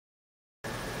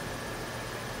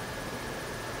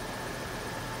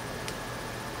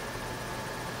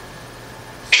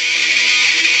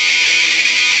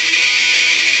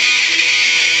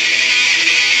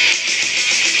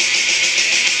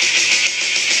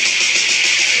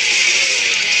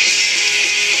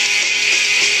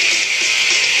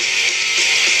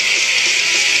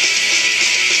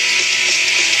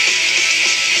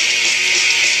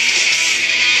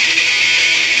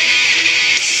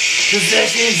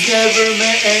Possessions never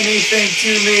meant anything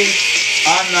to me.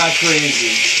 I'm not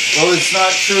crazy. Well, it's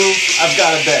not true. I've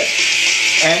got a bed.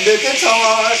 And a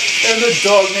guitar. And a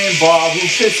dog named Bob who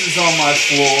pisses on my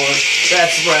floor.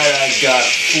 That's right, I got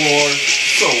a floor.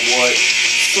 So what?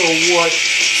 So what?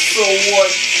 So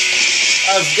what?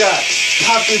 I've got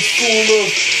pockets full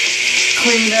of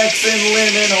Kleenex and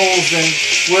linen holes in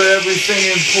where everything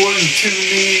important to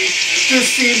me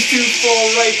just seems to fall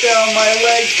right down my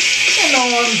leg and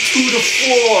onto the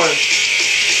floor.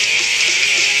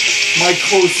 My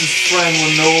closest friend,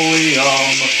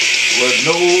 linoleum,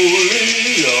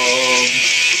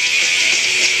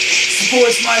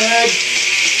 supports my head,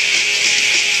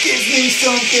 gives me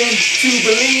something to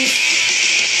believe.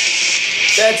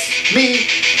 That's me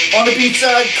on the beach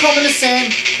side, coming to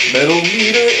sand, metal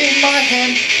meter in my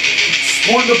hand,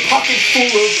 one a pocket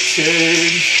full of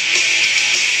change.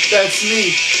 That's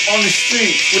me on the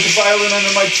street with the violin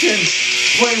under my chin,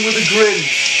 playing with a grin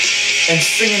and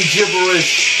singing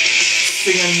gibberish.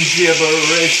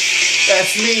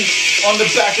 That's me on the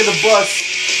back of the bus.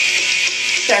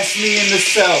 That's me in the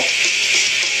cell.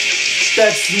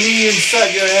 That's me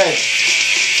inside your head.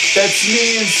 That's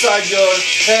me inside your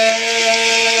head.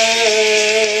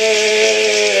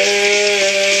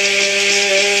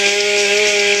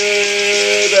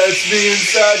 That's me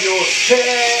inside your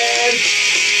head.